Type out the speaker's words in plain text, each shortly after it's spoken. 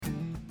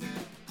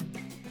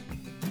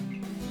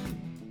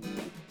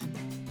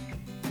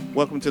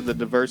Welcome to the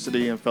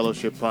Diversity and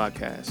Fellowship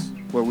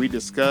Podcast, where we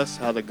discuss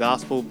how the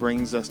gospel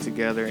brings us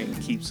together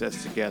and keeps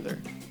us together.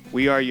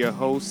 We are your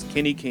hosts,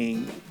 Kenny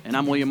King. And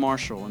I'm William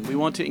Marshall, and we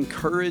want to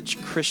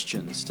encourage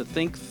Christians to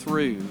think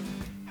through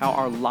how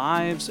our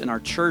lives and our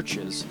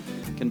churches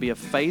can be a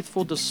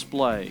faithful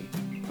display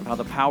of how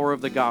the power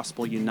of the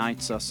gospel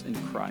unites us in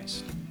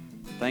Christ.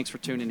 Thanks for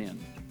tuning in.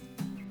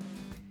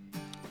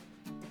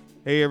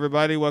 Hey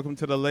everybody, welcome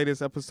to the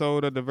latest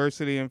episode of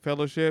Diversity and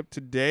Fellowship.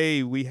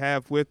 Today we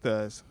have with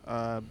us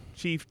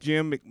Chief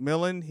Jim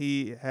McMillan.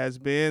 He has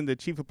been the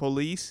Chief of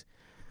Police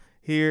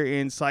here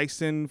in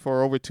Sikeston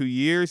for over 2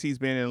 years. He's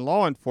been in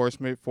law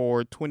enforcement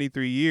for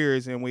 23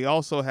 years, and we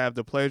also have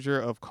the pleasure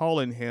of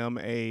calling him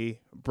a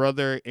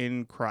brother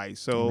in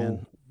Christ. So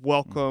Amen.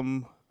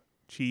 Welcome,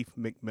 Chief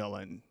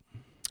McMillan.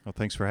 Well,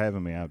 thanks for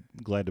having me. I'm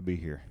glad to be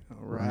here.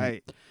 All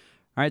right.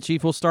 All right,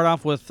 Chief, we'll start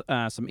off with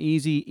some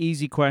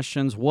easy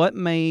questions. What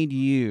made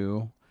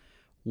you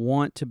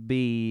want to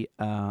be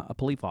a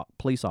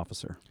police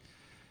officer?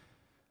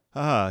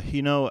 I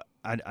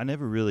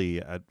never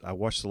really, I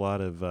watched a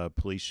lot of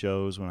police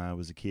shows when I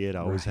was a kid. I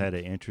always had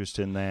an interest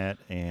in that,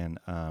 and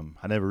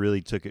I never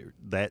really took it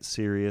that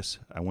serious.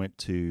 I went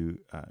to,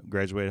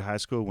 graduated high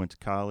school, went to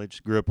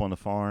college, grew up on the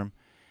farm,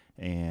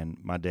 and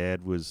my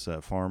dad was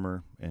a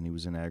farmer, and he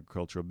was in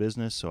agricultural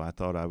business, so I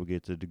thought I would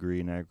get the degree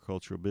in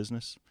agricultural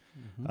business.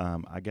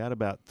 Mm-hmm. I got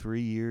about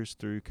 3 years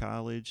through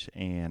college,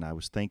 and I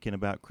was thinking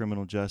about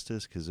criminal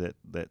justice because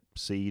that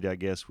seed, I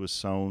guess, was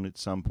sown at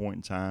some point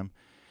in time.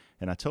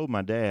 And I told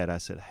my dad, I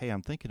said, hey,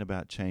 I'm thinking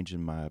about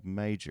changing my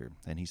major.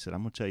 And he said,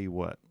 I'm going to tell you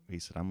what. He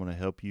said, I'm going to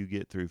help you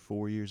get through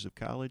 4 years of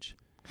college.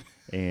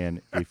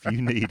 And if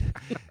you need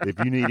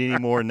any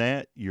more than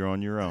that, you're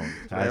on your own.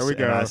 There we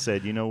go. And I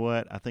said, you know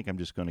what? I think I'm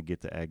just going to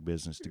get the ag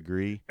business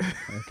degree.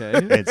 Okay.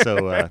 And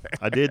so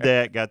I did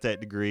that, got that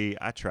degree.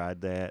 I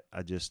tried that.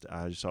 I just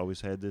always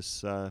had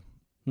this,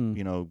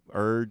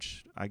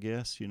 urge, I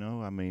guess,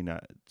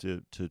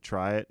 to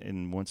try it.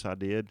 And once I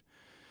did,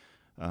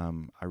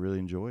 I really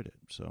enjoyed it.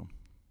 So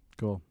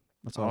Cool.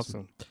 That's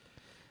awesome.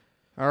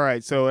 All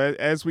right. So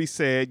as we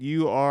said,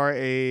 you are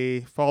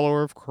a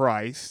follower of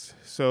Christ.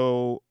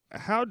 So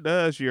how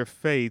does your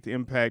faith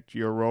impact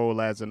your role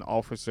as an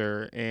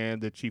officer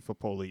and the chief of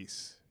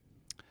police?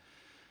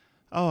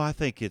 Oh, I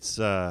think it's,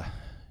 I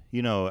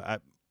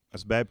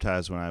was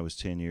baptized when I was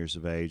 10 years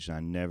of age, and I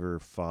never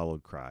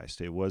followed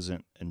Christ. It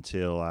wasn't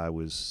until I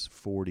was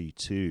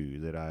 42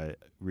 that I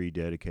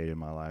rededicated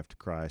my life to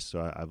Christ.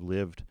 So I've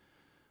lived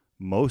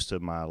most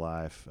of my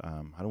life,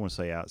 I don't want to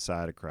say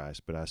outside of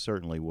Christ, but I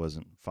certainly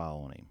wasn't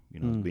following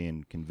him. I was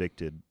being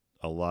convicted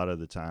a lot of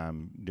the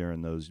time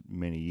during those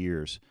many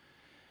years.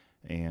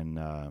 And,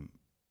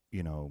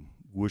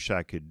 wish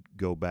I could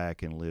go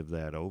back and live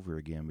that over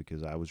again,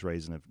 because I was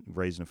raising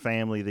a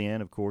family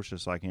then, of course,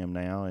 just like I am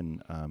now,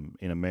 and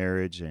in a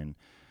marriage, and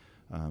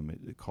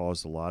it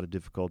caused a lot of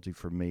difficulty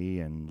for me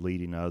and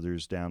leading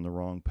others down the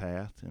wrong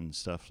path and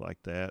stuff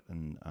like that.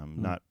 And I'm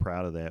not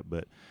proud of that,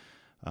 but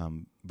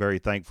very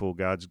thankful.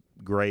 God's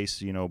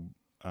grace,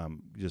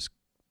 just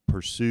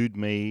pursued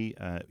me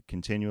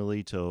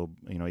continually till,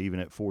 even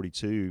at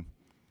 42.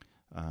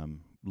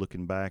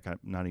 Looking back, I'm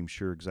not even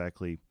sure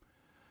exactly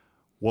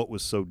what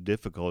was so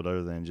difficult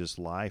other than just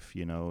life,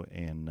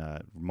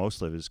 and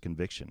most of it is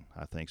conviction,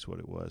 I think is what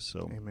it was.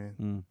 So,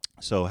 Amen.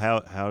 So how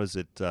does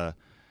it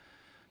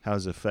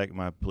affect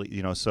my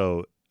police?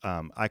 So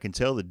I can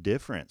tell the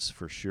difference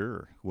for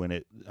sure when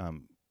it,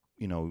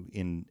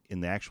 in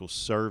the actual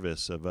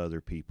service of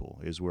other people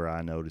is where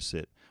I notice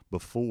it.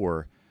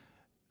 Before,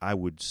 I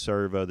would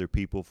serve other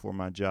people for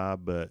my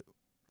job, but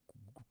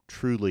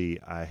truly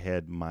I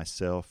had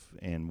myself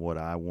and what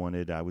I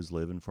wanted. I was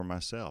living for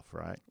myself,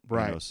 right?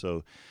 Right.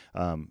 So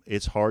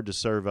it's hard to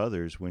serve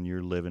others when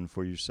you're living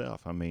for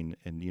yourself. I mean,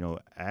 and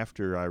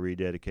after I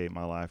rededicate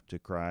my life to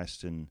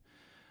Christ, and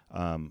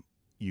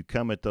you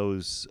come at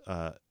those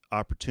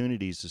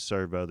opportunities to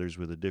serve others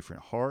with a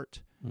different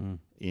heart,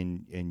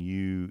 and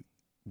you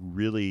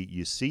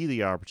see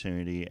the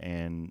opportunity,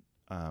 and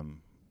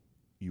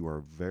you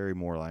are very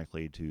more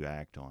likely to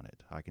act on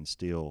it. I can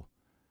still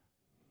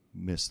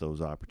miss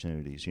those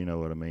opportunities, you know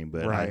what I mean?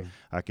 But right.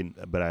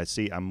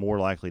 I'm more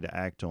likely to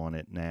act on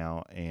it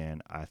now,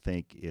 and I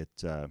think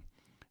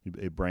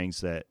it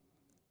brings that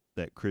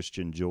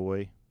Christian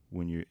joy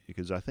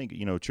because I think,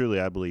 truly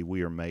I believe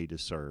we are made to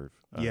serve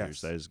others.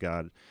 Yes. That is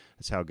God.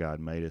 That's how God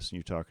made us. And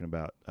you're talking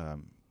about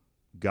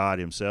God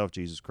himself,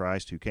 Jesus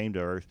Christ, who came to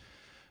earth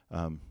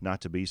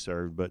not to be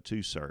served, but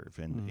to serve.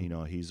 And,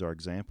 he's our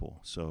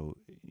example. So,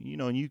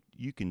 and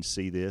you can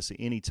see this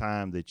any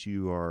time that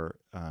you are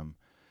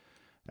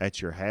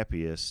at your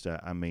happiest.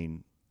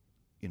 Any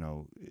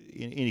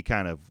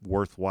kind of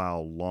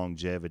worthwhile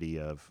longevity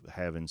of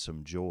having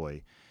some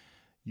joy,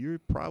 you're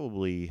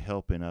probably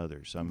helping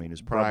others. I mean,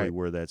 it's probably Right.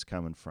 where that's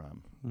coming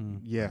from.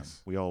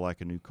 Yes. We all like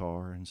a new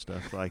car and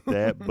stuff like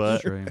that,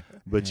 but True.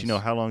 but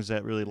Yes. how long does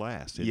that really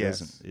last? It Yes.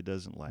 doesn't. It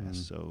doesn't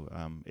last. So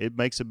it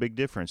makes a big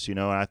difference. And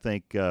I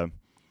think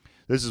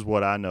this is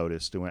what I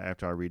noticed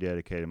after I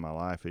rededicated my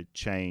life. It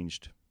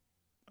changed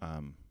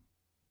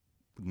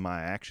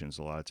my actions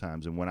a lot of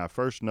times. And when I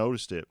first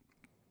noticed it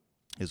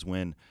is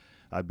when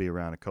I'd be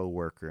around a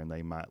coworker and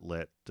they might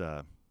let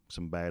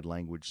some bad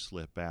language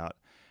slip out,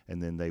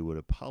 and then they would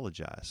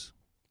apologize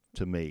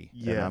to me.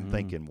 Yeah. And I'm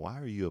thinking, why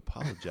are you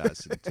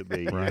apologizing to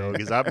me? Right.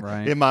 Because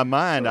Right. in my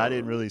mind, I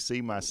didn't really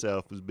see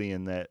myself as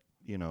being that,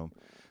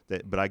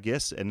 that. But I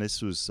guess, and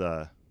this was,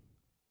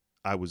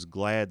 I was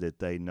glad that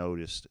they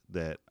noticed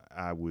that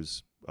I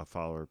was a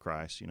follower of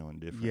Christ,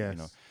 and different.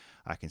 Yes.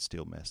 I can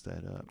still mess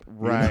that up.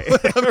 Right.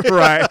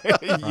 Right.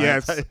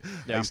 Yes.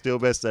 I still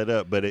mess that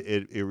up, but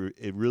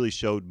it really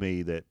showed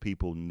me that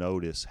people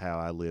notice how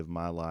I live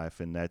my life,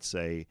 and that's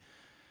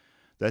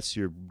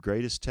your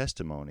greatest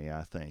testimony,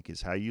 I think,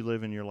 is how you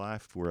live in your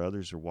life where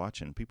others are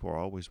watching. People are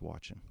always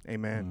watching.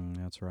 Amen.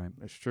 That's right.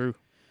 That's true.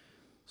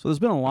 So there's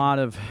been a lot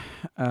of,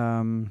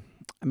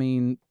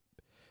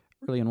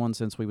 really in one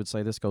sense we would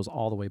say this goes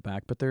all the way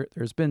back, but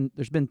there's been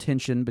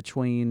tension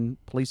between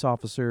police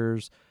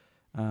officers,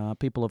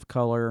 people of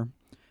color.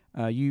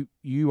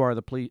 You are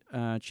the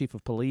chief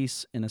of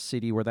police in a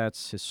city where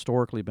that's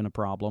historically been a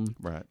problem.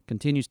 Right.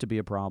 Continues to be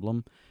a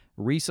problem.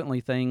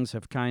 Recently, things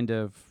have kind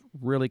of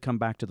really come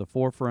back to the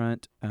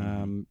forefront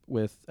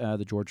with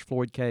the George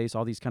Floyd case,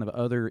 all these kind of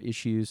other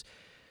issues.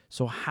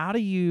 So how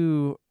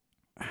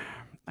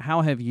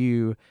have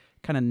you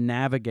kind of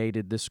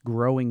navigated this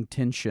growing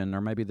tension, or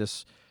maybe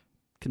this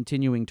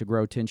continuing to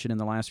grow tension in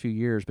the last few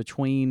years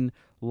between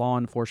law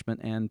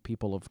enforcement and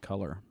people of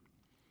color?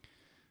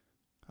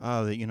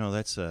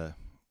 That's a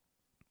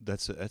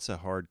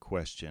hard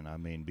question. I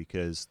mean,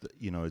 because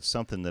it's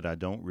something that I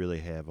don't really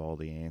have all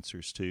the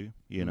answers to.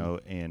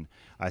 And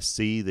I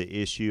see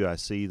the issue, I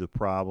see the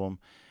problem,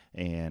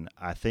 and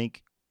I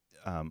think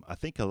a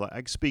lot, I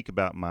can speak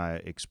about my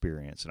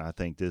experience, and I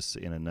think this,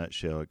 in a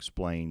nutshell,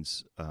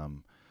 explains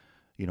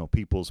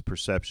people's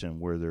perception,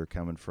 where they're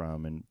coming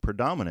from, and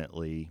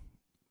predominantly,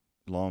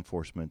 law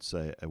enforcement's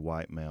a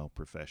white male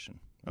profession.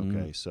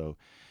 Okay, so.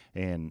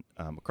 And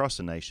across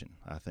the nation,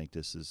 I think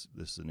this is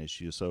an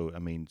issue. So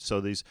when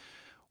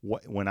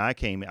I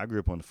grew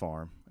up on the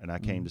farm, and I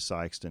came to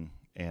Sikeston,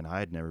 and I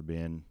had never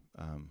been,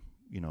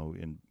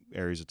 in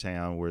areas of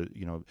town where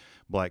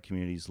black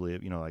communities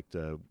live, like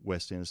the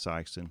west end of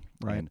Sikeston.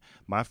 Right. And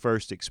my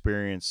first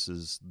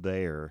experiences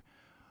there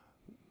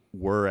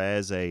were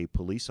as a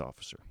police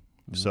officer.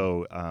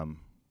 So, and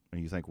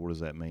you think, what does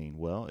that mean?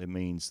 Well, it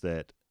means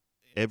that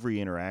every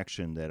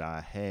interaction that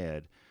I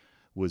had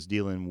was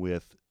dealing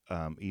with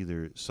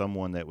either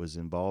someone that was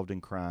involved in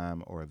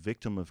crime, or a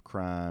victim of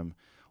crime,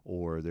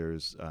 or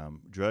there's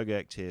drug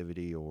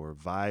activity, or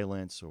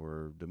violence,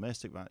 or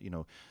domestic,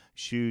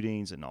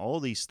 shootings, and all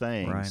these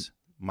things. Right.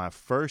 My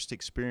first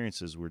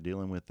experiences were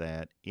dealing with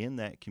that in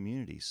that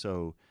community.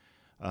 So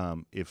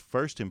if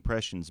first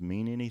impressions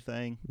mean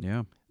anything,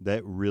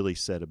 that really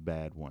set a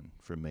bad one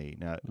for me.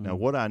 Now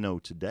what I know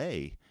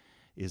today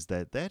is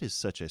that is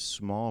such a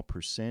small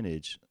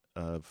percentage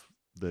of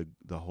the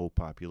whole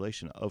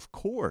population. Of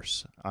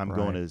course, I'm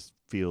going to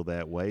feel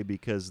that way,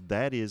 because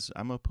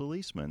I'm a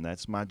policeman.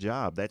 That's my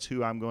job. That's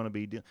who I'm going to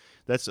be.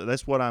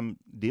 That's what I'm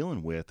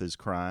dealing with, is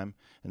crime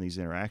and these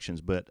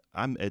interactions. But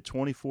I'm at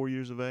 24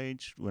 years of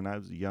age, when I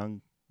was a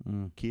young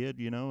kid.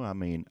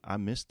 I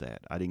missed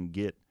that. I didn't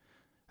get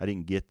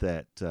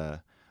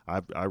that.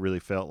 I really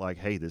felt like,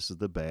 hey, this is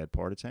the bad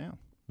part of town,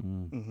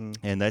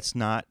 and that's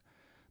not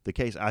the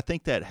case. I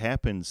think that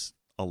happens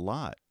a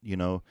lot.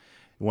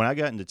 When I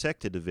got in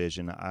Detective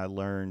Division, I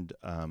learned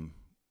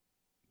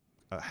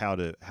how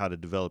to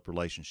develop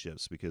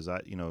relationships, because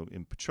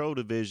in Patrol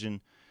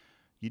Division,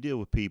 you deal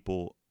with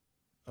people,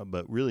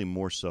 but really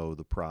more so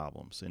the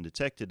problems. In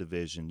Detective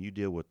Division, you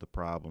deal with the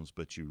problems,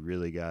 but you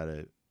really got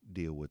to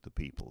deal with the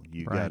people.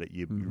 You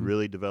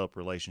really develop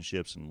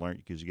relationships and learn,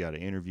 because you got to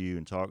interview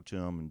and talk to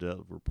them and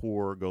develop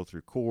rapport, go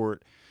through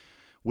court,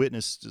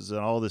 witnesses, and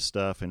all this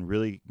stuff, and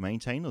really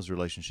maintain those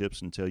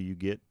relationships until you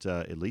get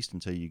at least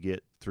until you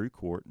get through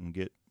court and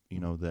get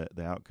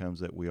the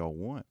outcomes that we all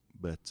want.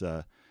 But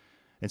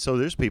and so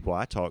there's people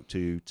I talk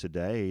to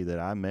today that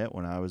I met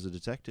when I was a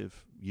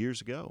detective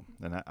years ago,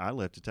 and I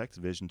left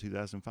Detective Division in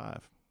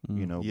 2005.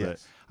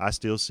 Yes. But I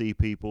still see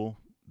people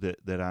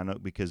that I know,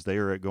 because they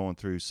are going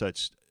through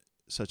such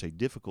a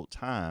difficult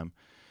time,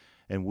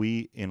 and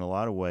we, in a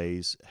lot of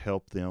ways,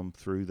 help them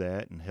through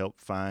that and help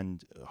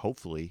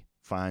hopefully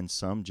find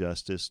some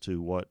justice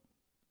to what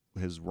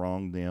has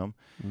wronged them.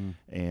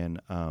 And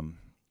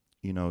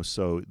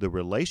so the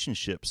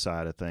relationship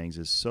side of things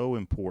is so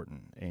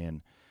important,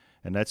 and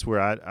that's where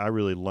I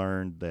really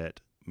learned that,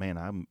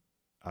 man,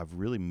 I've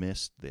really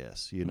missed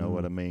this. You know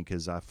what I mean?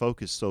 Because I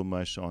focused so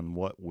much on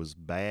what was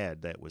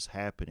bad that was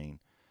happening,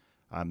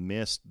 I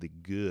missed the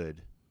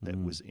good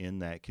that was in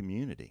that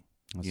community.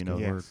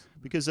 Yes.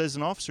 Because as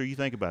an officer, you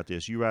think about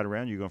this. You ride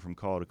around, you're going from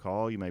call to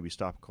call. You maybe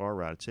stop a car,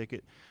 write a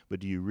ticket.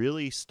 But do you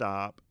really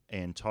stop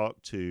and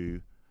talk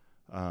to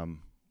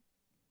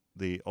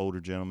the older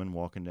gentleman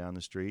walking down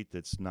the street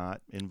that's not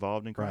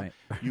involved in crime?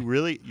 Right. You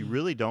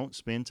really don't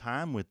spend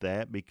time with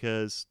that,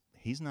 because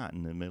he's not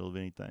in the middle of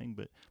anything.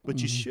 But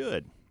you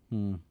should.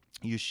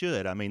 You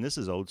should. I mean, this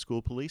is old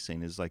school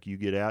policing. It's like you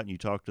get out and you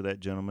talk to that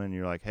gentleman and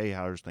you're like, hey,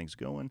 how's things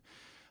going?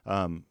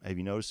 Have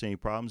you noticed any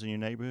problems in your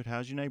neighborhood?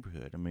 How's your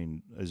neighborhood? I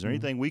mean, is there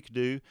anything we could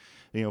do,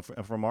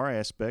 from our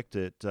aspect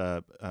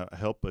that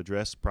help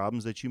address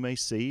problems that you may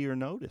see or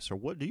notice? Or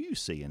what do you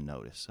see and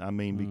notice? I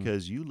mean,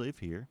 because you live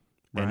here.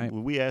 Right. And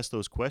when we ask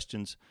those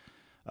questions,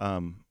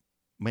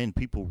 man,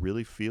 people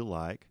really feel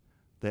like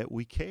that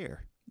we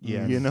care.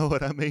 Yes. You know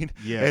what I mean?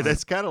 Yes. And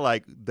that's kind of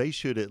like they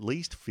should at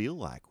least feel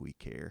like we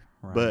care.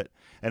 Right.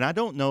 And I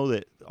don't know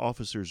that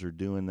officers are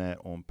doing that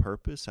on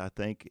purpose. I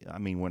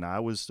mean, when I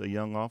was a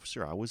young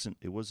officer,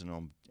 it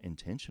wasn't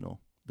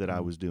intentional that I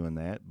was doing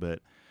that,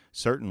 but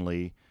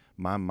certainly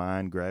my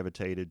mind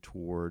gravitated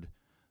toward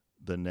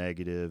the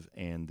negative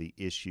and the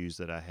issues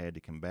that I had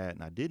to combat.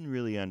 And I didn't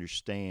really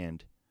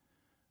understand.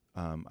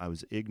 I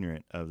was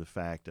ignorant of the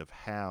fact of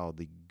how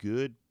the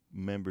good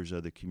members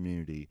of the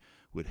community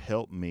would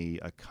help me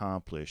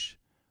accomplish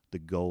the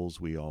goals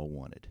we all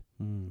wanted.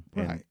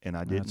 Right. And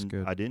I That's didn't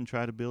good. I didn't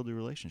try to build the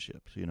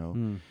relationships,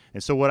 And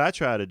so what I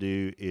try to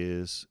do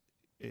is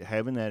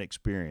having that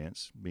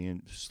experience,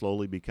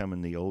 slowly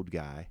becoming the old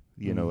guy,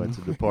 at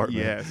the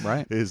department. Yes.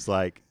 Right. Is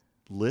like,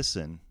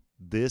 listen,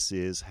 this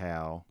is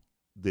how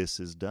this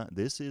is done.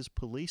 This is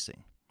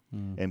policing.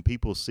 And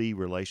people see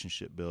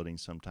relationship building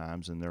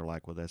sometimes and they're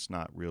like, well, that's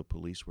not real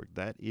police work.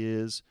 That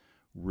is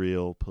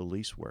real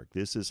police work.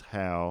 This is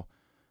how,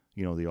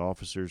 the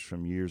officers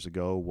from years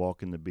ago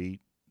walking the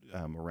beat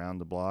around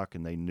the block,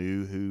 and they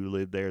knew who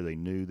lived there. They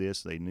knew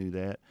this, they knew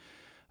that.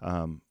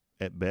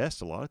 At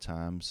best, a lot of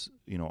times,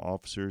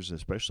 officers,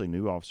 especially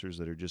new officers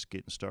that are just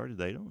getting started,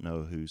 they don't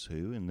know who's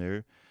who, and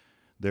they're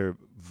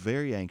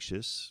very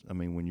anxious. I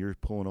mean, when you're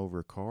pulling over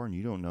a car and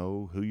you don't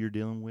know who you're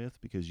dealing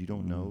with because you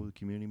don't know the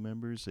community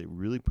members, it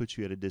really puts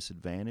you at a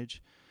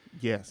disadvantage.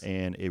 Yes.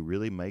 And it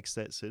really makes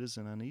that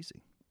citizen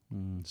uneasy.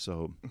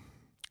 So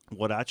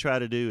what I try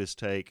to do is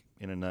take,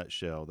 in a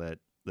nutshell,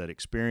 that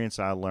experience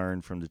I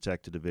learned from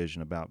Detective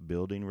Division about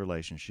building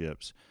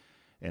relationships,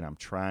 and I'm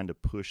trying to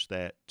push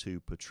that to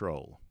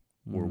patrol,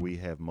 where we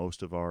have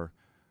most of our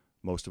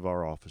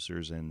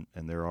officers, and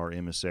there are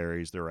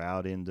emissaries. They're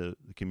out in the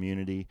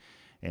community,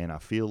 and I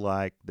feel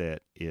like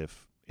that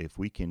if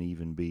we can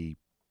even be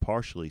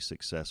partially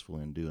successful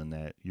in doing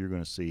that, you're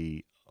going to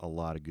see a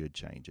lot of good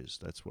changes.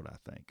 That's what I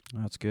think.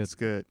 That's good. It's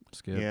good.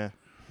 That's good. Yeah.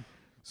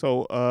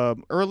 So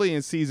early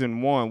in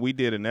season 1, we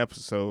did an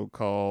episode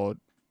called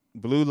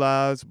Blue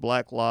Lives,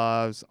 Black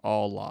Lives,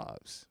 All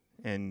Lives.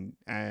 And,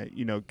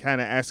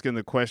 kind of asking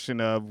the question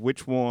of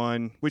which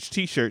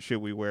T-shirt should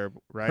we wear,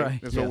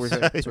 right? That's what we're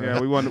saying. That's Yeah,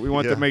 right. we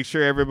want to make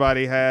sure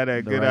everybody had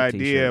a good right idea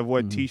T-shirt. of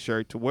what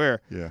T-shirt to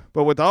wear. Yeah.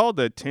 But with all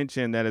the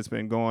tension that has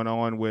been going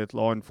on with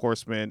law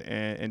enforcement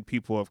and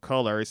people of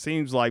color, it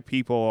seems like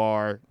people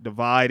are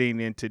dividing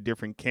into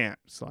different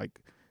camps.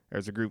 Like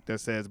there's a group that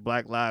says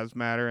Black Lives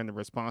Matter, and the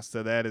response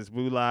to that is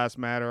Blue Lives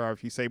Matter. Or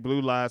if you say Blue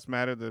Lives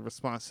Matter, the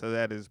response to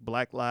that is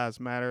Black Lives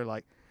Matter.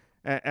 Like,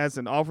 as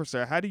an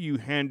officer, how do you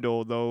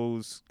handle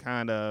those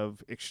kind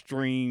of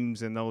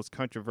extremes and those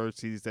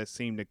controversies that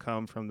seem to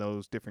come from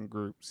those different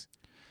groups?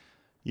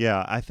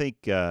 Yeah, I think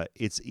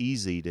it's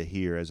easy to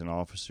hear as an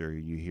officer,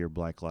 you hear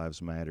Black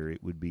Lives Matter,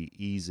 it would be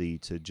easy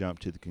to jump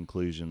to the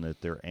conclusion that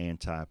they're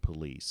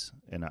anti-police.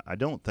 And I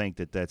don't think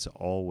that that's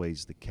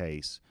always the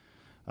case.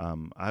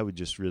 I would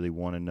just really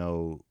want to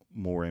know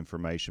more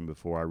information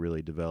before I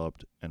really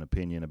developed an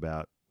opinion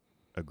about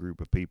a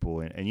group of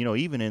people. And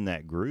even in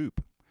that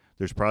group,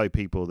 there's probably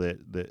people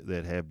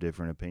that have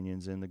different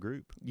opinions in the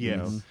group.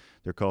 Yes.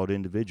 They're called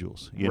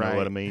individuals. You know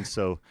what I mean?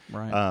 So,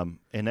 Right.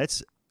 And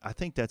I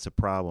think that's a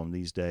problem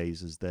these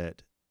days, is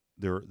that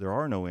there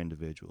are no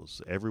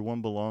individuals.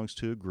 Everyone belongs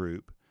to a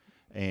group,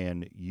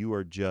 and you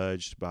are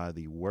judged by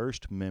the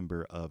worst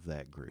member of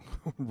that group.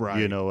 Right.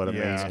 You know what I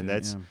mean? Yeah.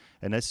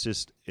 And that's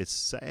just, it's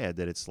sad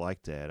that it's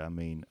like that. I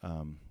mean,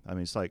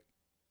 it's like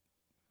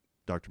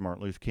Dr.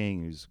 Martin Luther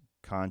King, who's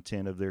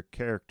content of their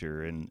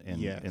character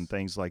and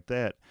things like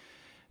that.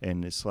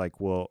 And it's like,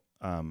 well,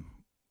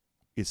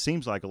 it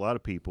seems like a lot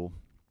of people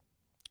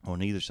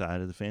on either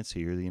side of the fence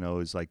here,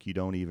 is like you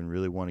don't even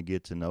really want to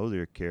get to know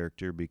their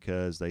character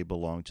because they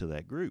belong to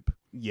that group.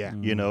 Yeah.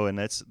 And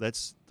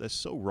that's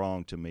so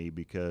wrong to me,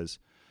 because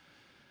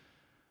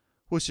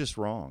it's just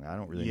wrong. I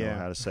don't really know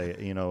how to say it,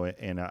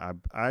 and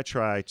I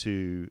try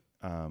to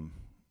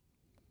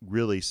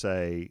really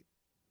say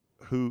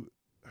who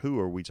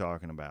are we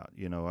talking about?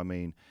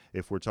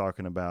 If we're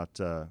talking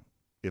about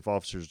if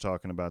officers are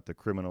talking about the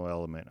criminal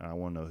element, I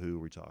want to know who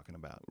we're talking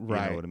about.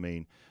 Right. You know what I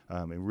mean?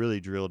 And really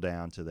drill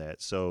down to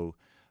that. So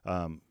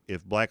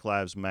if Black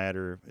Lives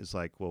Matter is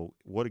like, well,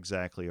 what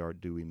exactly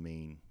do we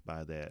mean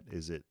by that?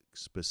 Is it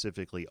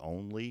specifically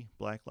only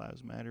Black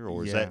Lives Matter,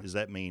 or does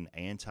that mean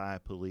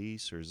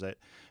anti-police,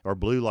 or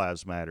Blue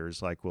Lives Matter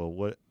is like, well,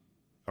 what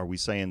are we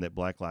saying, that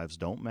Black lives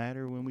don't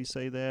matter when we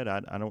say that?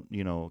 I don't,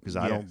 because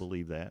I don't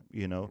believe that,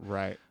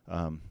 Right.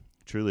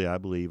 Truly, I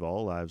believe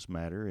all lives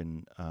matter,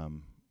 and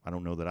I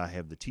don't know that I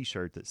have the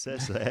T-shirt that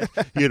says that,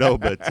 you know,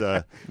 but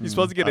You're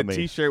supposed to get I a mean,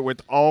 T-shirt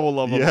with all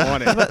of them Yeah.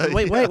 on it. But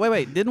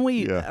wait. Didn't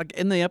we Yeah.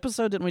 in the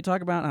episode? Didn't we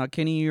talk about how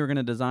Kenny, you were going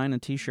to design a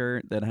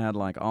T-shirt that had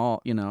like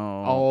all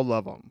All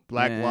of them.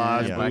 Black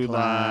lives, Yeah. blue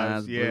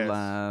lives, blue yes.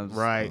 lives.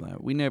 Right. all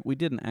that. We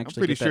didn't I'm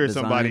actually. pretty get sure that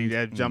somebody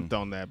designed. had jumped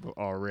on that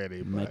already.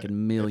 But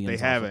making millions if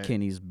they off haven't, of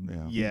Kenny's.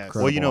 Yeah. Yes.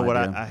 incredible Well, you know what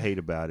idea. I hate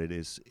about it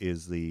is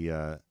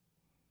the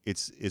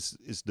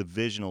it's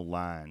divisional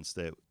lines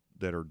that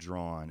are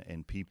drawn,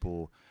 and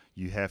people,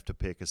 you have to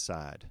pick a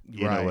side.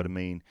 You know Right. what I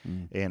mean?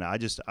 Mm. And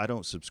I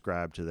don't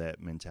subscribe to that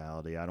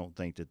mentality. I don't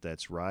think that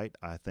that's right.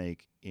 I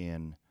think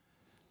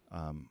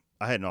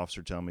I had an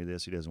officer tell me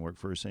this. He doesn't work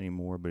for us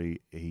anymore, but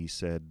he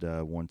said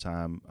one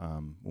time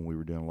when we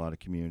were doing a lot of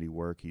community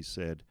work, he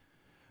said,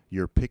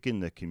 "You're picking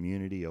the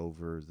community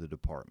over the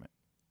department."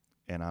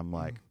 And I'm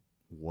like,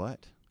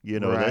 what? You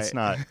know, Right.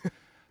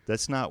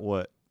 that's not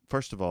what.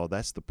 First of all,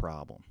 that's the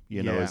problem.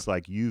 You know, Yeah. it's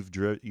like you've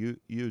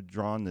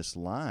drawn this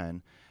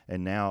line,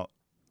 and now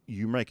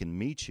you're making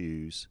me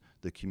choose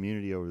the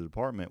community over the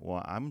department.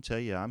 Well, I'm gonna tell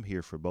you, I'm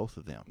here for both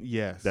of them.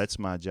 Yes. That's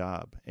my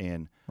job,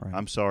 and Right.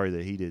 I'm sorry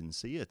that he didn't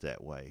see it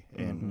that way.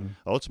 And Mhm.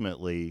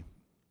 ultimately,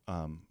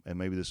 and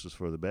maybe this was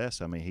for the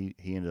best. I mean,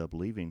 he ended up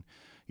leaving,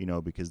 you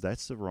know, because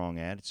that's the wrong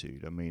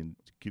attitude. I mean,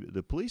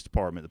 the police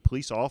department, the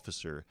police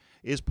officer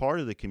is part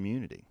of the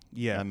community.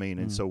 Yeah. I mean,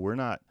 and so we're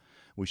not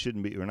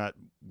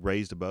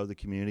raised above the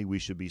community. We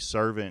should be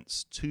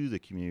servants to the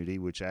community,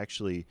 which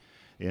actually,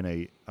 in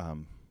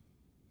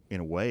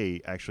a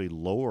way, actually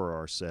lower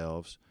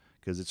ourselves,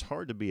 because it's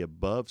hard to be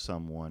above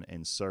someone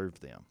and serve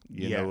them.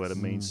 You know what I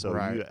Yes. mean? So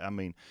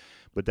Right.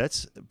 but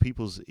that's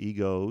people's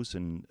egos,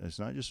 and it's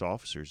not just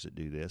officers that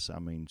do this. I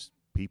mean,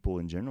 people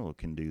in general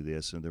can do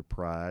this, and their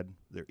pride,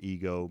 their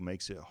ego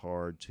makes it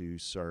hard to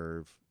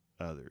serve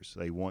others.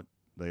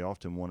 They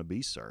often want to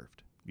be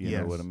served. You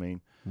know what I Yes.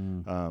 mean?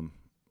 Mm.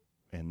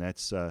 And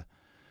that's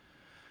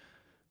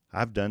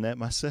I've done that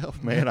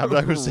myself, man. I'm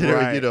not going to sit there,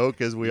 Right. you know,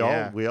 because we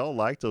Yeah. all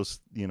like those,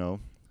 you know.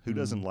 Who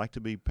doesn't like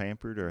to be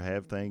pampered or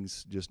have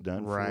things just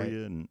done Right. for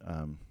you? And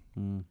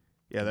Mm.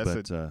 Yeah,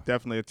 that's but,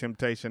 definitely a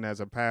temptation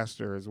as a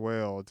pastor as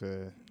well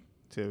to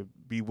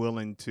be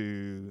willing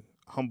to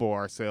humble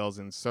ourselves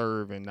and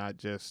serve, and not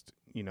just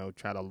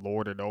try to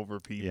lord it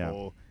over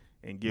people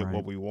and get Right.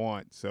 what we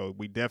want. So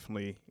we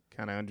definitely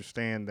kind of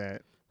understand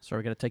that. So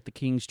we got to take the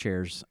king's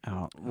chairs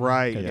out.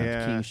 Right? Gotta take the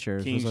Yeah. King's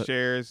chairs. King's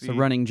chairs. It's a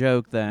running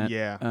joke that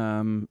Yeah.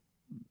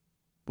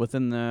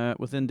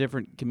 within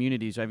different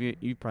communities, have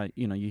you probably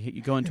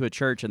you go into a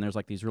church and there's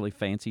like these really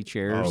fancy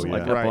chairs Oh, yeah.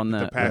 like right. up on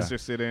the pastor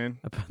sit in.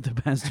 up on the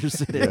pastor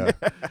sit in. Yeah.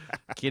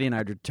 Kitty and I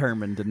are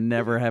determined to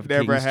never have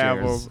Never king's have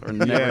chairs. them.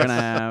 We're never Yes.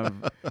 gonna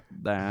have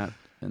that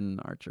in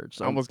our church.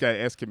 So Almost got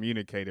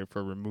excommunicated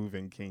for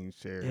removing King's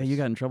chairs. yeah, you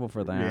got in trouble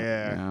for that.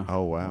 Yeah.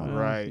 oh wow, Well,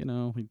 Right.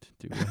 we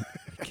do what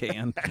we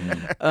can.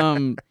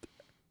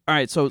 All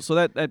right, so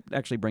that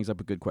actually brings up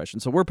a good question.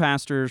 So we're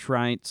pastors,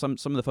 right? Some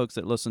of the folks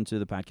that listen to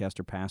the podcast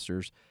are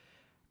pastors.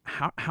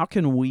 How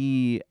can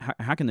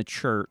the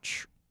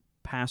church,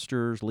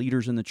 pastors,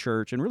 leaders in the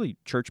church, and really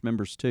church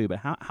members too, but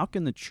how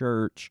can the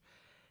church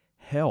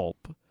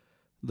help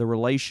the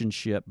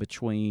relationship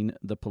between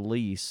the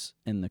police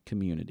and the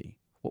community?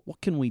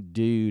 What can we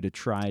do to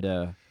try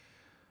to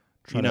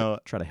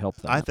help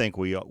that? I think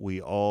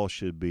we all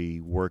should be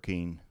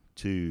working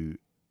to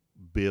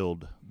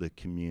build the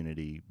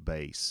community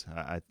base.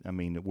 I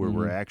mean, where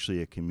we're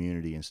actually a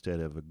community instead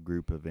of a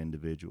group of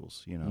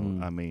individuals. You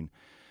know, I mean,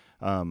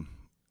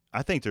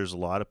 I think there's a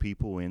lot of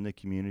people in the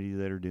community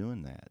that are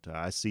doing that.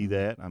 I see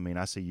that. I mean,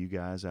 I see you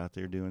guys out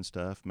there doing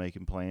stuff,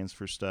 making plans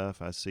for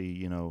stuff. I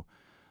see,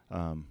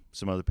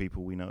 some other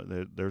people we know.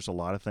 There's a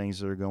lot of things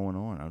that are going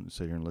on. I don't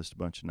sit here and list a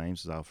bunch of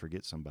names, as I'll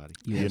forget somebody.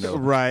 Yes. You know,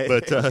 Right.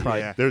 but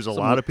Yeah. there's a Some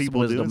lot of some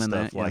people wisdom doing in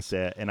stuff that, like yes.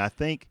 that. And I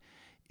think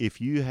if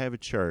you have a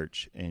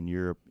church and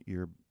you're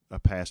a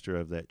pastor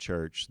of that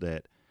church,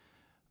 that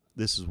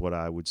this is what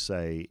I would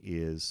say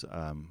is,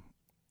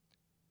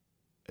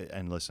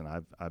 and listen,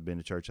 I've been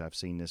to church, I've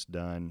seen this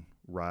done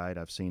right,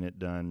 I've seen it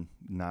done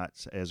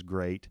not as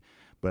great,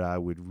 but I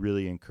would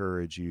really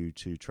encourage you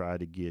to try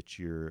to get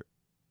your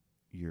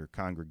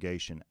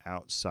congregation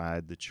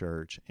outside the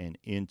church and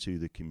into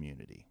the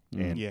community,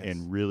 and Yes.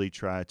 and really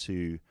try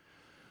to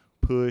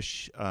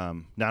push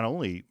not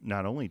only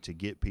to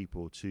get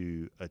people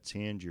to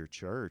attend your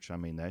church. I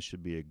mean, that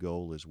should be a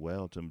goal as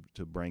well,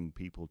 to bring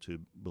people to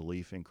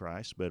belief in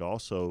Christ, but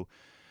also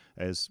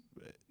as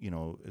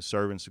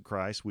servants of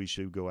Christ, we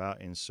should go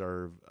out and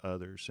serve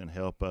others and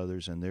help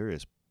others. And there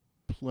is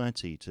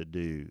plenty to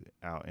do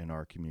out in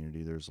our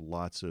community. There's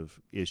lots of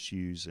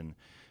issues, and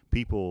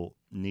people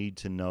need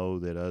to know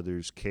that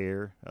others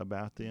care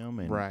about them.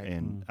 And, Right.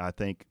 and I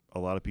think a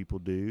lot of people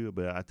do,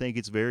 but I think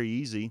it's very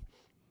easy,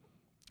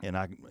 and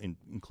I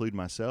include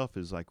myself,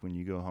 is like when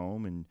you go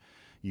home and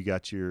you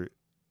got your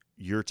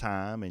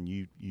time, and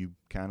you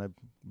kind of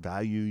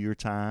value your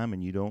time,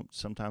 and you don't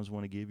sometimes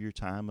want to give your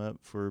time up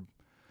for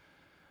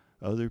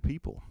other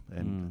people,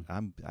 and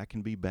I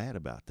can be bad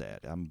about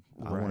that. I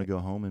want to go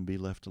home and be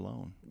left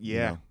alone.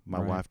 Yeah. My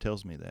wife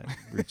tells me that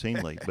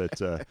routinely,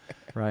 but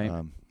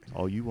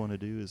all you want to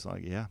do is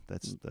like, yeah,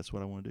 that's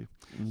what I want to do.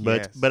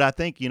 Yes. But I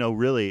think,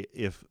 really,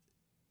 if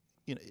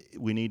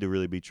we need to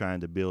really be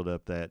trying to build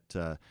up that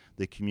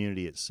the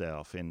community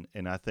itself, and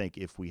I think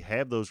if we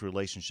have those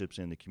relationships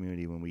in the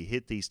community, when we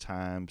hit these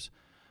times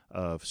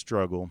of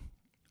struggle,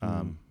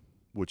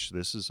 which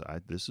this is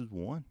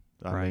one.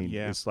 I mean,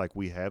 it's like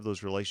we have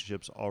those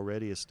relationships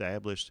already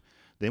established.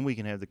 Then we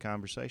can have the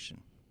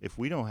conversation. If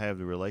we don't have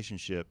the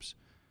relationships,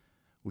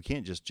 we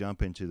can't just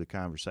jump into the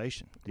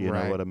conversation. Do you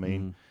know what I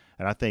mean?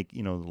 And I think,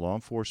 the law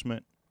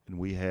enforcement, and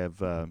we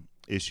have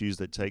issues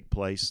that take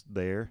place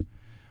there.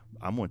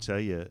 I'm going to tell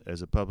you,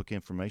 as a public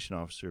information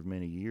officer of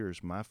many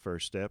years, my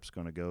first step is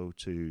going to go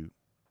to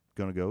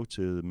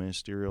the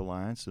ministerial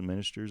alliance, the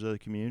ministers of the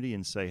community,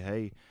 and say,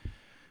 hey,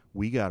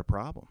 we got a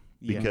problem.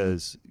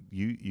 Because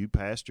you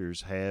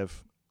pastors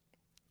have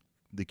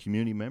the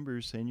community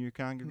members in your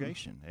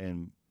congregation,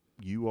 and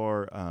you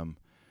are. I'm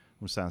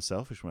going to sound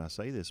selfish when I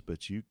say this,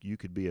 but you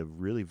could be a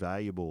really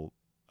valuable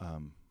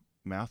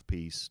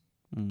mouthpiece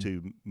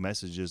to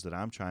messages that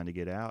I'm trying to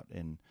get out,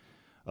 and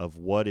of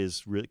what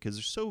is really, because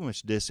there's so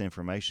much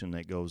disinformation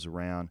that goes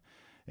around,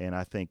 and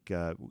I think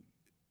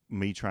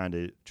me trying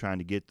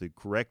to get the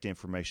correct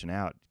information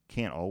out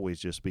can't always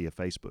just be a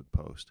Facebook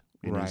post.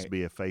 It needs to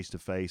be a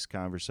face-to-face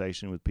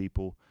conversation with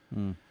people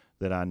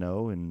that I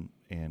know and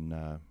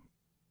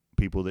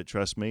people that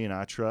trust me and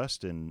I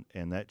trust, and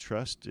that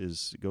trust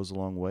goes a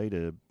long way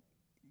to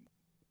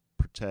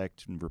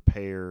protect and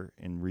repair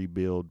and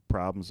rebuild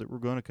problems that we're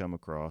going to come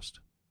across.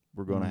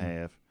 We're going to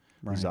have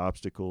these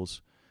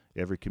obstacles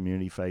every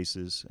community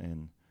faces,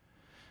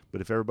 but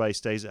if everybody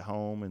stays at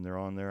home and they're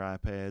on their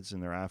iPads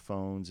and their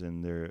iPhones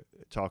and they're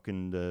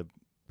talking to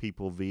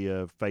people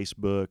via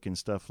Facebook and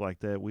stuff like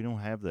that, we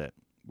don't have that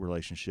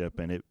relationship,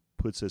 and it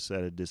puts us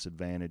at a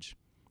disadvantage.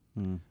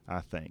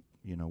 I think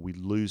we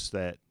lose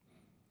that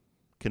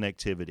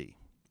connectivity.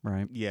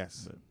 Right.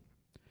 Yes.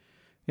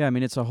 Yeah, I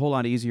mean, it's a whole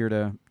lot easier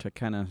to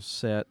kind of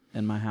sit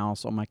in my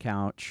house on my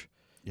couch,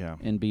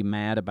 and be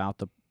mad about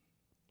the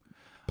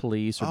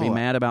police, or be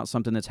mad about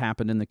something that's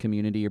happened in the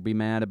community, or be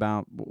mad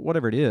about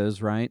whatever it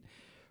is, right?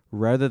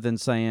 Rather than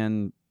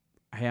saying,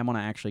 hey, I'm going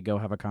to actually go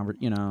have a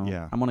conversation.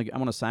 I'm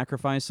going to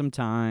sacrifice some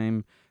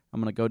time. I'm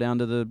going to go down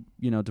to the,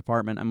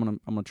 department. I'm going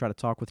to try to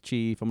talk with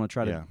chief. I'm going to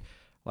try to,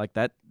 like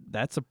that.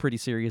 That's a pretty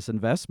serious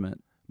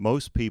investment.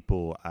 Most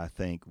people, I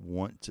think,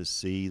 want to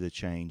see the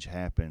change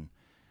happen.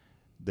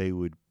 They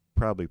would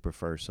probably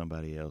prefer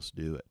somebody else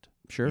do it.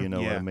 Sure. You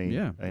know what I mean?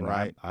 Yeah. And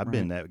I've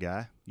been that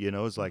guy.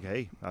 It's like,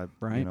 hey,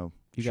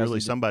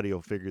 surely somebody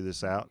will figure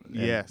this out.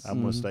 Yes.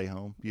 I'm going to stay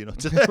home.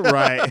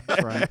 Right.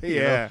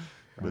 Yeah.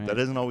 But that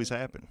doesn't always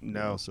happen.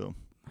 No. So.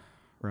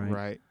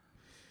 Right.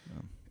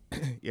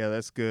 Yeah,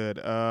 that's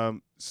good.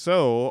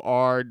 So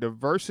our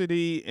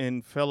diversity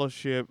and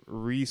fellowship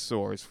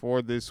resource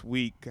for this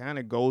week kind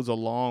of goes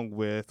along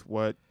with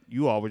what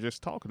you all were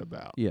just talking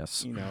about.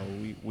 Yes.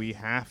 We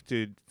have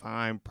to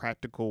find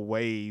practical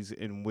ways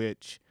in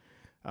which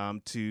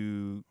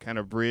to kind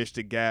of bridge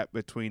the gap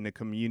between the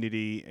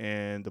community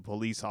and the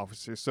police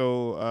officers.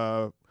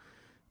 So,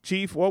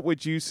 Chief, what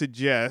would you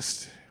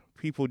suggest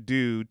people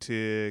do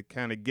to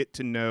kind of get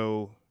to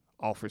know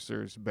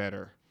officers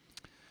better?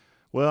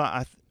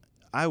 Well,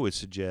 I would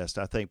suggest,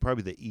 I think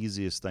probably the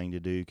easiest thing to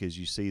do, because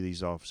you see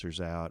these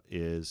officers out,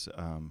 is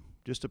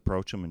just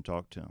approach them and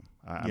talk to them.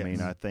 I mean,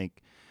 I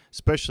think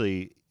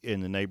especially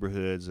in the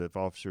neighborhoods, if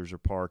officers are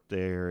parked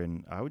there,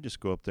 and I would just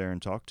go up there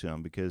and talk to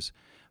them, because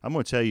I'm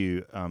going to tell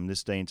you,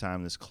 this day and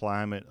time, this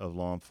climate of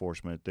law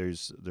enforcement,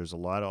 there's a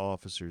lot of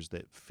officers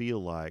that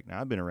feel like, now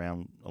I've been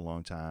around a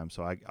long time,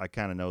 so I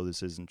kind of know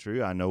this isn't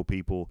true. I know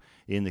people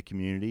in the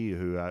community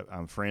who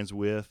I'm friends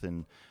with,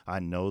 and I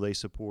know they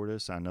support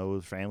us. I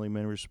know family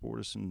members support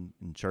us in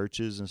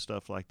churches and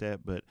stuff like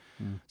that, but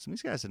some of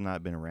these guys have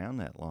not been around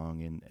that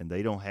long, and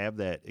they don't have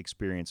that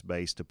experience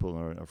base to pull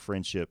on, or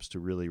friendships to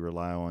really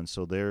rely on,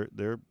 so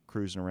they're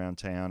cruising around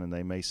town, and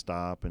they may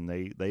stop, and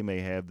they may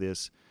have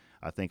this,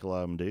 I think a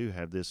lot of them do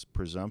have this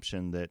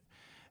presumption that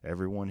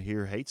everyone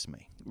here hates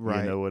me.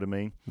 Right. You know what I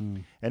mean?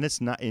 And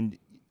it's not. And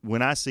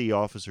when I see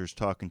officers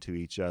talking to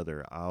each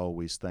other, I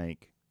always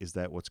think, is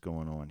that what's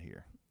going on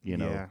here?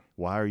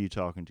 Why are you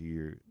talking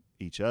to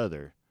each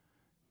other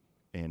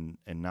and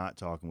not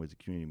talking with the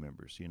community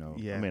members?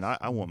 Yes. I mean,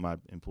 I want my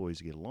employees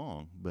to get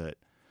along, but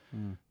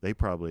they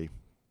probably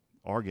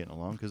are getting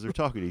along because they're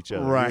talking to each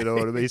other. Right. You know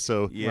what I mean?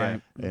 So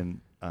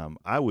and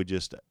I would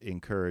just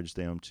encourage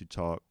them to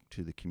talk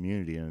to the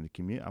community, and the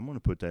community. I'm going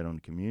to put that on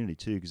the community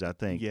too, because I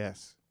think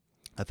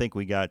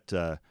we got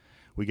to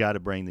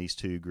bring these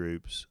two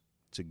groups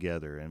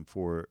together. And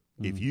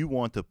if you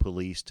want the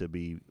police to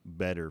be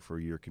better for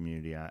your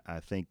community, I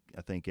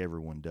think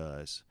everyone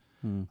does.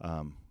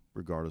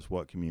 regardless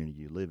what community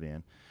you live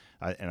in.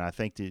 And I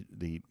think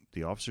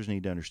the officers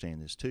need to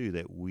understand this too,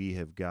 that we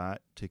have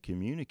got to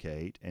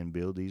communicate and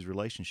build these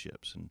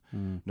relationships.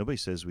 And nobody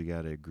says we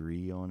got to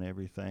agree on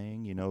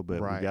everything,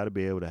 but we got to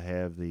be able to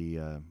have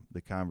the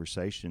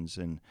conversations,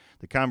 and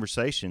the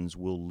conversations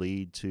will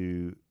lead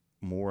to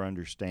more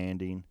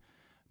understanding,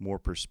 more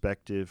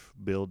perspective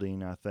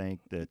building. I think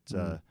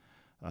that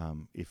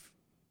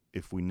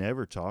if we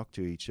never talk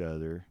to each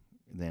other,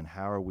 then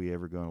how are we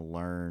ever going to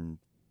learn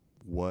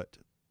what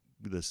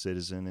the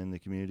citizen in the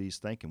community is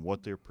thinking,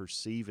 what they're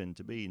perceiving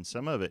to be? And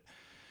some of it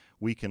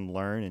we can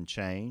learn and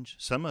change.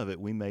 Some of it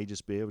we may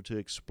just be able to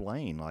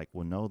explain, like,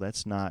 well, no,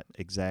 that's not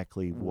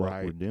exactly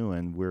what we're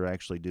doing. We're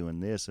actually doing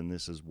this, and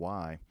this is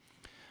why.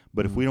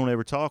 But if we don't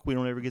ever talk, we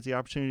don't ever get the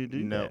opportunity to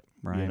do that.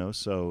 Right.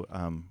 So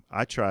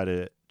I try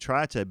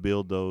to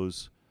build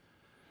those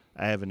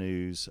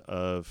avenues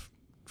of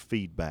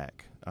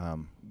feedback.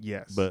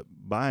 Yes. But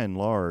by and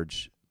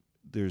large,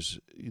 there's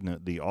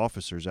the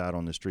officers out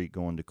on the street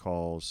going to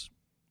calls.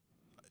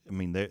 I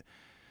mean,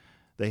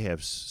 they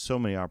have so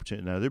many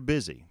opportunities. Now, they're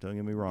busy, don't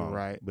get me wrong.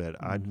 Right.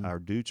 But I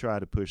do try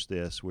to push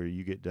this where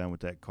you get done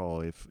with that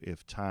call,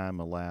 if time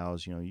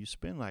allows, you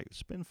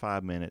spend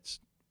 5 minutes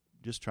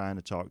just trying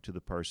to talk to the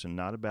person,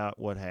 not about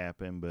what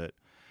happened, but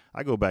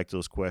I go back to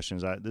those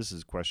questions. This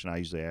is a question I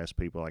usually ask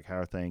people, like, how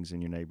are things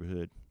in your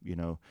neighborhood?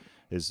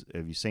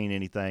 Have you seen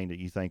anything that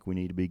you think we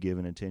need to be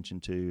giving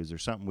attention to? Is there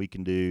something we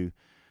can do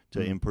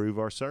to improve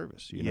our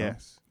service?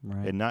 Yes.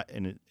 Right.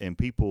 And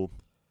people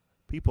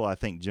I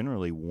think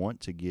generally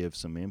want to give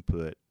some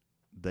input.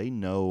 They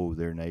know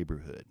their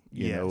neighborhood.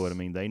 You know what I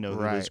mean? They know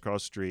who lives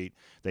across the street.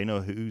 They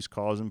know who's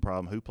causing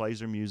problem, who plays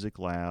their music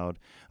loud,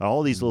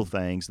 all these little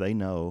things they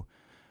know.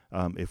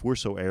 If we're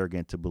so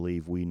arrogant to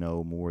believe we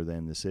know more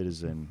than the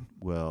citizen,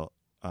 well,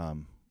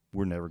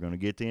 we're never going to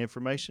get the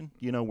information.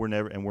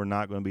 We're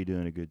not going to be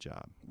doing a good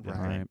job.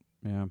 Right.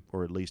 Yeah.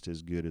 Or at least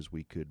as good as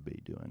we could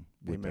be doing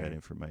with that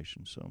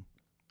information. So,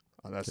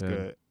 that's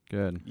good.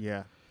 Good.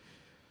 Yeah.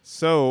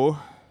 So,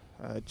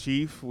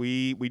 Chief,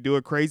 we do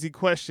a crazy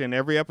question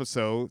every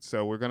episode.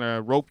 So we're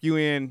gonna rope you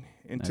into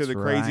That's the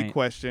crazy right.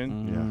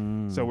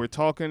 question. So we're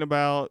talking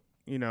about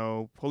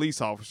police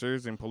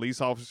officers, and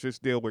police officers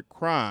deal with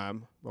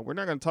crime, but we're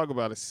not going to talk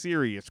about a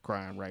serious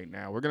crime right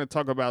now. We're going to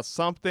talk about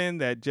something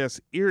that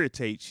just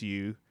irritates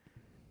you,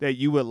 that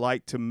you would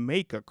like to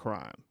make a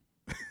crime.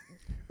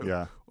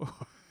 Yeah.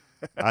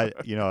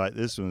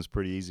 This one's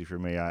pretty easy for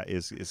me.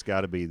 It's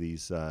got to be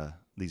these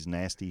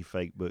nasty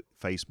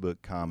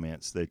Facebook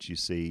comments that you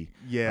see.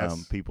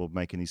 Yes. People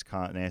making these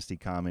nasty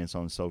comments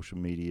on social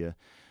media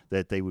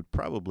that they would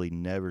probably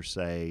never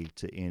say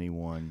to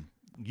anyone.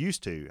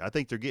 Used to. I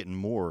think they're getting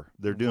more.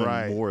 They're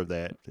doing more of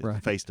that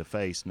face to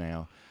face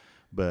now.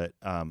 But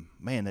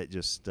man, that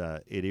just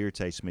it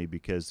irritates me,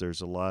 because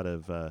there's a lot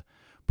of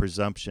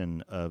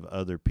presumption of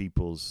other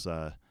people's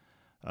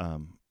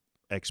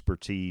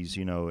expertise,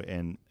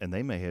 and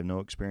they may have no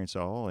experience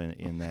at all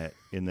in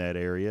that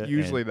area.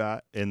 Usually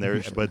not. And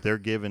but they're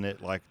giving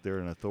it like they're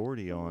an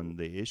authority on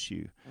the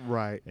issue.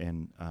 Right.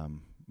 And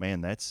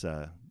man, that's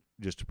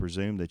just to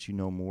presume that you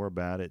know more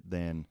about it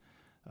than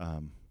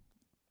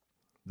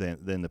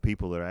the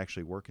people that are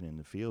actually working in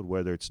the field,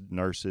 whether it's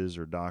nurses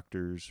or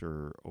doctors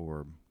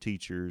or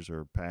teachers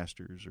or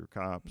pastors or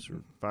cops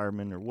or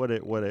firemen or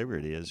whatever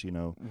it is,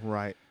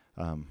 Right.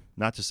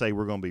 Not to say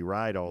we're going to be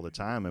right all the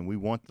time, and we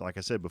want, like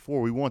I said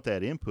before, we want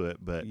that input,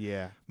 but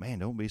man,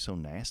 don't be so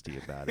nasty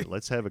about it.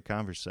 Let's have a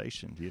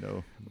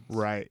conversation,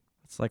 Right.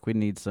 It's like we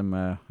need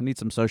some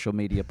social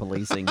media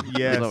policing.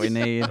 Yes. That's what we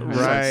need.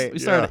 Right.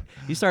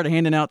 You started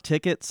handing out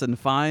tickets and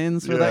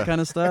fines for that kind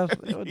of stuff.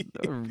 It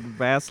would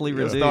vastly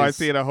reduce. Start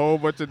seeing a whole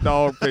bunch of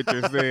dog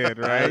pictures then,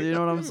 right? You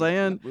know what I'm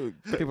saying?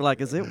 People are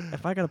like,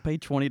 if I got to pay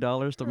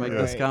 $20 to make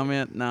this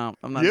comment? No,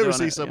 I'm not doing it. You ever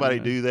see somebody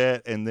do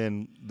that, and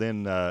then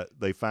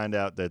they find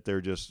out that they're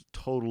just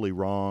totally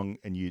wrong,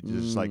 and you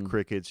just like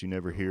crickets, you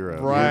never hear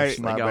a right.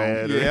 My They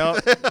bad.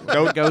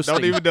 Yep.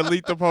 Don't even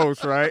delete the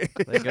post, right?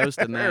 They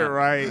ghosting that.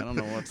 Right. I don't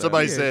know what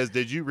Somebody that is. says,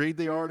 "Did you read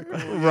the article?"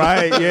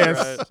 Right, yes.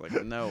 Right. It's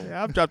like, no.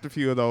 Yeah, I've dropped a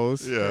few of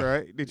those. Yeah.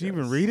 Right. Did you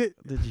even read it?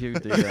 Did you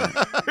do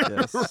that?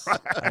 Yes.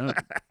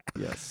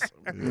 Yes.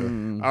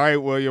 All right,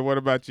 William, what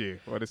about you?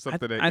 What is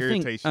something that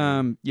irritates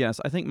you? Yes,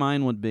 I think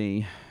mine would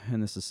be,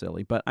 and this is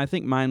silly, but I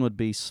think mine would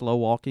be slow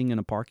walking in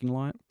a parking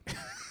lot.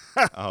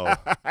 Oh,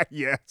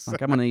 Yes.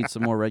 Like, I'm going to need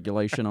some more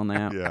regulation on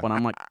that. Yeah. When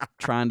I'm like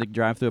trying to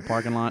drive through a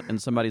parking lot and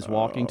somebody's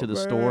walking to the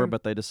store, man.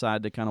 but they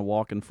decide to kind of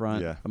walk in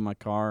front Yeah. of my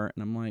car,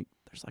 and I'm like,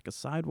 there's like a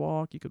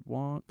sidewalk you could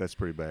walk. that's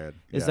pretty bad.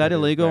 Is Yeah. that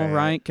illegal, bad.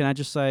 right? Can I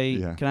just say,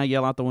 Yeah. can I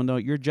yell out the window,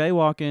 you're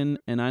jaywalking,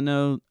 and I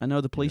know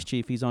the police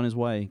chief, he's on his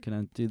way. Can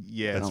I do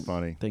Yes. I That's don't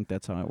funny. think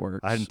that's how it works.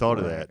 I hadn't thought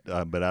of Right.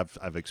 that, but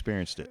I've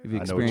experienced it. Have you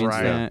I know experienced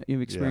right. that?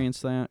 You've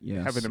experienced that?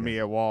 Yes. Happened to me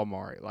at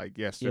Walmart like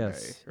yesterday.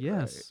 Yes. Right.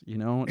 Yes.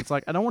 It's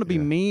like, I don't want to be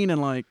Yeah. mean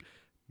and like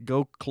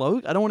go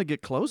close. I don't want to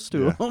get close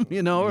to them,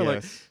 or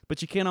like, Yes.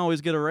 but you can't always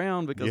get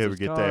around because You ever there's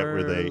get that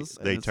where they cars,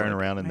 and it's turn like,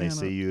 around and they man,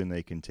 see you and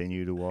they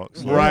continue to walk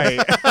slow? Right.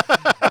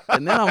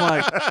 And then I'm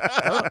like,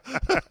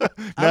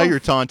 Now you're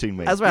taunting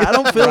me. that's right. I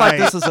don't feel like Right.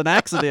 this is an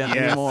accident Yes.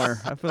 anymore.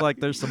 I feel like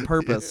there's some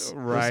purpose.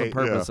 Right. There's some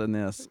purpose in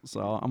this.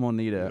 So I'm going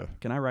to need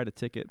can I write a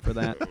ticket for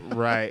that?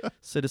 Right.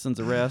 Citizen's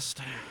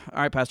arrest.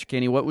 All right, Pastor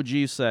Kenny, what would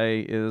you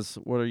say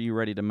what are you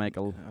ready to make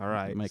All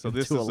right. make So it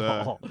this to is a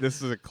law?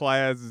 this is a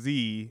Class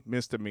Z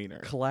misdemeanor.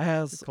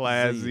 Class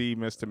Z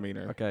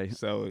misdemeanor. Okay.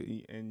 So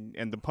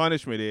and the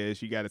punishment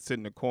is you got to sit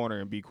in the corner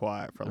and be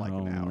quiet for like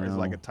an hour. It's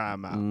like a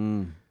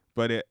timeout.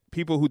 But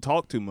people who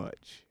talk too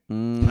much,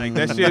 like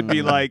that should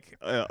be like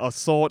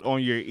assault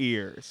on your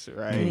ears,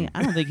 right? Kenny,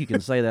 I don't think you can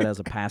say that as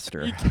a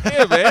pastor.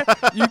 Yeah, man,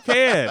 you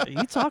can.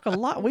 You talk a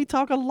lot. We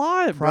talk a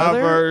lot, brother.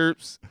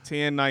 Proverbs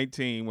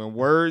 10:19. When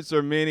words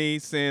are many,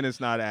 sin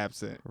is not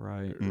absent.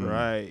 Right.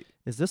 Right.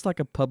 Is this like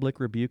a public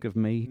rebuke of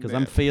me? Because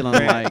I'm Man, feeling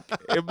man, like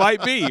it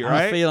might be,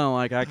 right? I'm feeling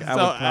like I would So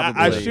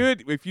probably. I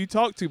should, if you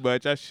talk too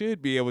much, I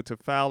should be able to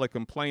file a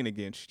complaint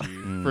against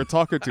you for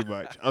talking too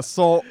much.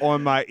 Assault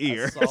on my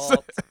ear.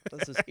 Assault.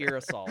 This is ear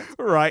assault.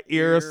 Right,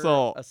 ear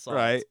assault. assault.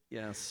 Right.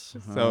 Yes.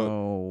 So,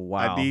 oh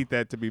wow. I need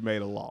that to be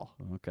made a law.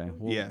 Okay.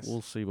 Yes.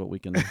 We'll see what we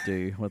can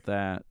do with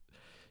that.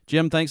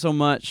 Jim, thanks so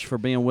much for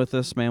being with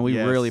us, man. We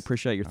Yes. really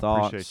appreciate your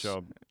thoughts. I appreciate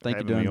y'all Thank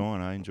you having doing- me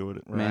on. I enjoyed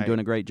it. Man, Right. doing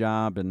a great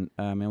job, and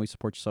man, we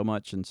support you so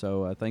much. And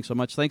so, thanks so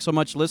much. Thanks so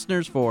much,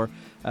 listeners, for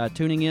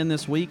tuning in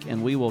this week,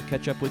 and we will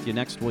catch up with you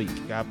next week.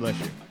 God bless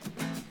you.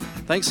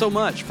 Thanks so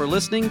much for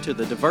listening to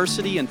the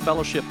Diversity and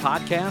Fellowship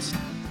podcast.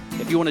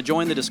 If you want to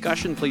join the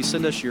discussion, please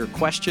send us your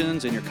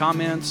questions and your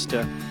comments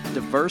to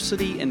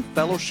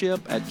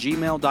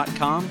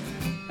diversityandfellowship@gmail.com.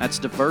 That's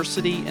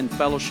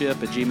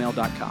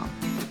diversityandfellowship@gmail.com.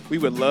 We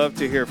would love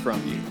to hear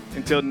from you.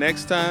 Until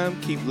next time,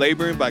 keep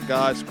laboring by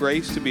God's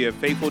grace to be a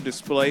faithful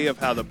display of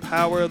how the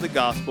power of the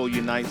gospel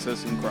unites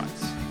us in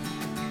Christ.